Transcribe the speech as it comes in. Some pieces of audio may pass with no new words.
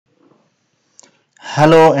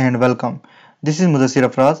Hello and welcome. This is Mudassir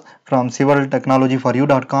Afraz from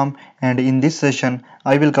civiltechnologyforyou.com, and in this session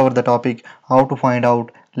I will cover the topic how to find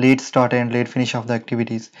out late start and late finish of the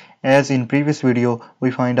activities. As in previous video we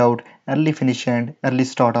find out early finish and early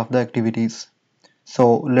start of the activities.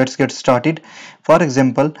 So let's get started. For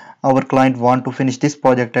example, our client want to finish this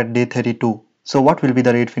project at day 32. So what will be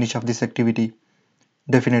the late finish of this activity?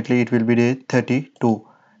 Definitely it will be day 32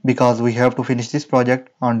 because we have to finish this project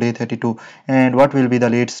on day 32. And what will be the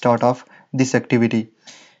late start of this activity?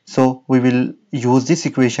 So we will use this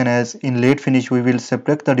equation as in late finish we will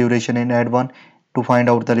subtract the duration and add 1 to find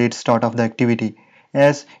out the late start of the activity.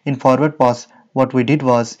 As in forward pass what we did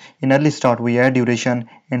was in early start we add duration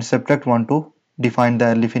and subtract 1 to define the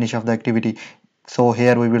early finish of the activity. So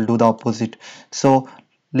here we will do the opposite. So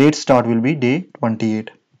late start will be day 28.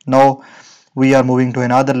 Now we are moving to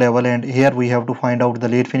another level, and here we have to find out the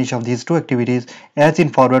late finish of these two activities. As in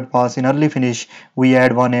forward pass, in early finish we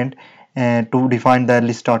add one end and to define the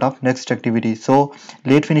early start of next activity. So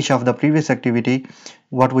late finish of the previous activity,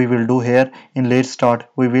 what we will do here in late start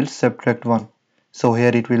we will subtract 1. So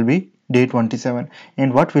here it will be day 27.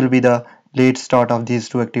 And what will be the late start of these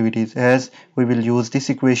two activities? As we will use this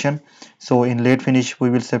equation, so in late finish we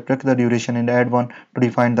will subtract the duration and add 1 to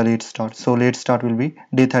define the late start. So late start will be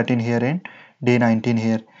day 13 here and day 19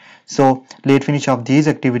 here. So late finish of these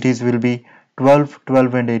activities will be 12,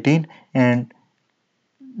 12 and 18, and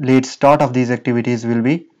late start of these activities will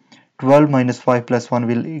be 12 minus 5 plus 1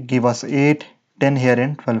 will give us 8, 10 here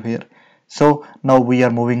and 12 here. So now we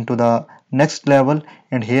are moving to the next level,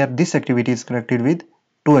 and here this activity is connected with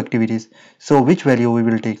two activities. So which value we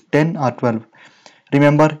will take, 10 or 12?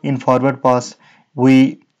 Remember in forward pass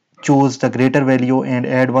we choose the greater value and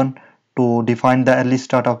add 1 to define the early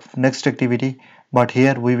start of next activity, but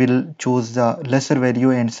here we will choose the lesser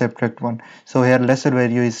value and subtract 1. So here lesser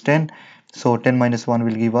value is 10, so 10 minus 1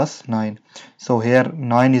 will give us 9. So here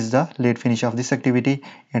 9 is the late finish of this activity,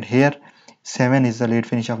 and here 7 is the late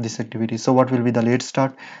finish of this activity. So what will be the late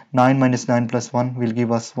start? 9 minus 9 plus 1 will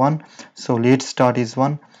give us 1. So late start is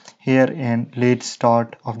 1 here, and late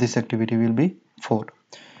start of this activity will be 4.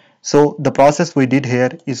 So the process we did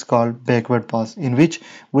here is called backward pass, in which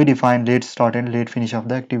we define late start and late finish of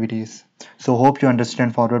the activities. So hope you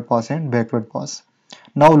understand forward pass and backward pass.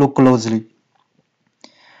 Now look closely.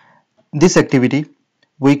 This activity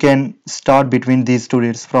we can start between these two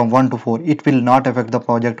dates from 1 to 4. It will not affect the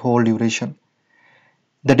project whole duration.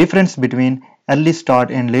 The difference between early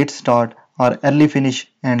start and late start, or early finish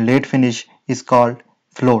and late finish, is called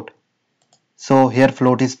float. So here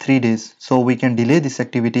float is 3 days. So we can delay this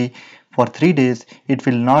activity for 3 days. It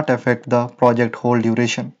will not affect the project whole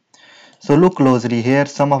duration. So look closely here.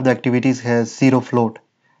 Some of the activities has 0 float.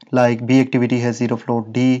 Like B activity has 0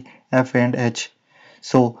 float, D, F and H.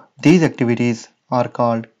 So these activities are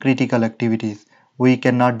called critical activities. We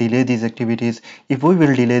cannot delay these activities. If we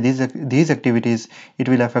will delay these activities, it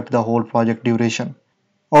will affect the whole project duration.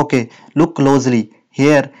 Okay, look closely.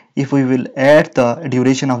 Here, if we will add the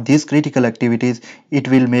duration of these critical activities, it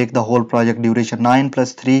will make the whole project duration. 9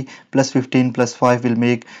 plus 3 plus 15 plus 5 will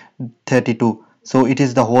make 32. So it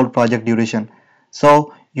is the whole project duration.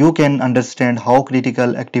 So you can understand how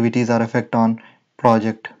critical activities are affect on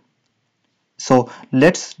project. So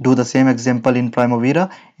let's do the same example in Primavera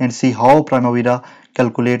and see how Primavera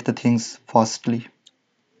calculate the things fastly.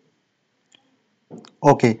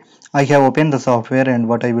 Okay, I have opened the software, and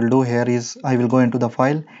what I will do here is I will go into the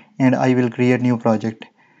file and I will create new project.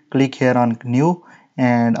 Click here on new,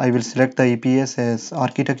 and I will select the EPS as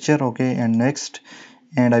architecture. Okay, and next,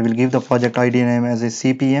 and I will give the project ID name as a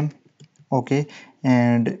C.P.M. Okay,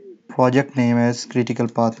 and project name as critical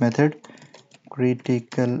path method,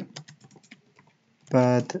 critical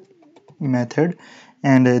path method,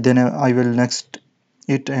 and then I will next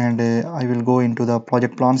it, and I will go into the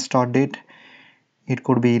project plan start date. It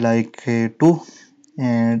could be like 2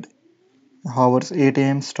 and hours 8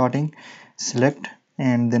 a.m. starting. Select,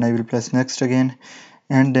 and then I will press next again,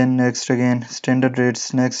 and then next again, standard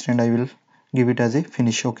rates next, and I will give it as a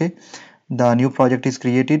finish. Okay, the new project is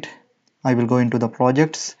created. I will go into the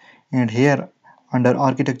projects, and here under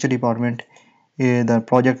architecture department, the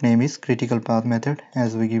project name is critical path method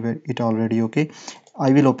as we give it already. Okay,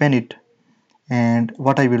 I will open it, and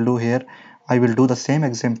what I will do here, I will do the same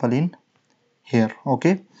example in here.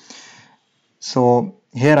 Okay, so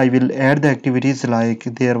here I will add the activities, like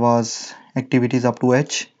there was activities up to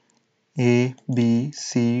H, A, B,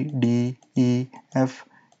 C, D, E, F,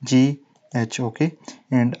 G, H. Okay,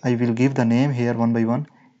 and I will give the name here one by one: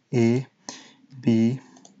 A, B,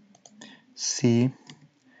 C,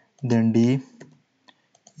 then D,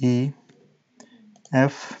 E,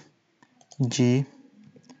 F, G,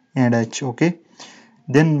 and H. Okay,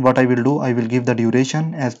 then what I will do, I will give the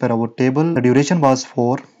duration as per our table. The duration was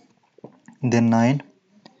 4, then 9,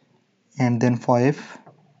 and then 5.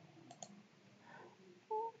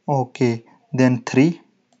 Okay, then 3,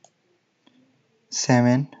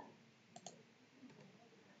 7,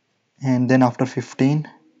 and then after 15.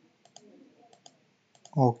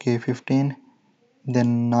 Okay, 15,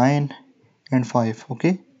 then 9 and 5.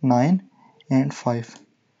 Okay, 9 and 5.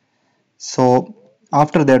 So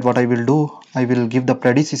after that, what I will do, I will give the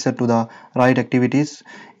predecessor to the right activities,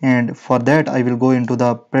 and for that I will go into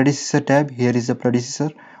the predecessor tab. Here is the predecessor.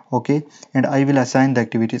 Okay, and I will assign the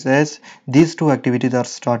activities as these two activities are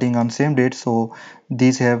starting on same date, so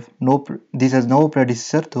this has no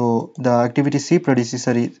predecessor. So the activity C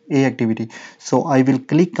predecessor is A activity, so I will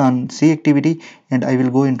click on C activity and I will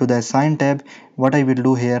go into the assign tab. What I will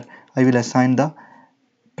do here, I will assign the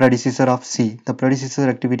predecessor of C. The predecessor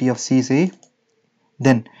activity of C is A,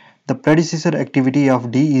 then the predecessor activity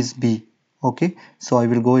of D is B. Okay, so I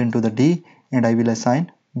will go into the D and I will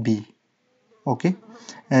assign B. Okay,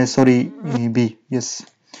 sorry, B, yes.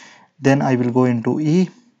 Then I will go into E.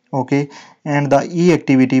 Okay, and the E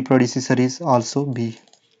activity predecessor is also B.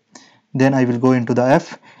 Then I will go into the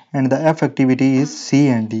F, and the F activity is C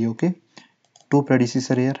and D. Okay, two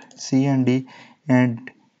predecessor here, C and D,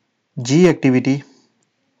 and G activity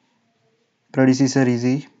predecessor is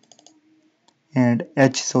E, and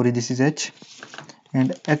H, sorry, this is H,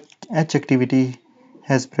 and H activity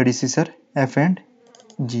has predecessor F and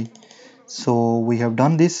G. So we have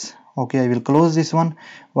done this. Okay, I will close this one.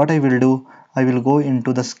 What I will do, I will go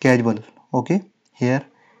into the schedule. Okay, here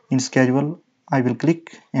in schedule I will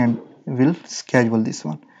click and will schedule this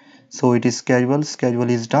one. So it is schedule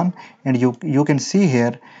is done, and you can see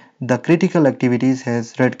here the critical activities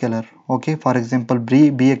has red color. Okay, for example,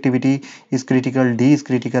 B activity is critical, D is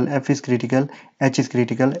critical, F is critical, H is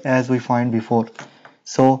critical, as we find before.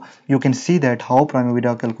 So you can see that how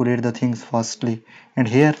Primavera calculate the things fastly, and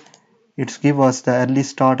here it's give us the early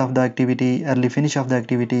start of the activity, early finish of the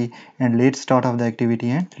activity, and late start of the activity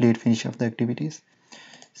and late finish of the activities.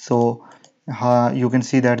 So you can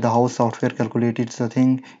see that the how software calculates the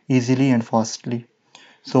thing easily and fastly.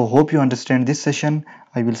 So hope you understand this session.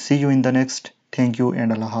 I will see you in the next. Thank you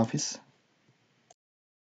and Allah Hafiz.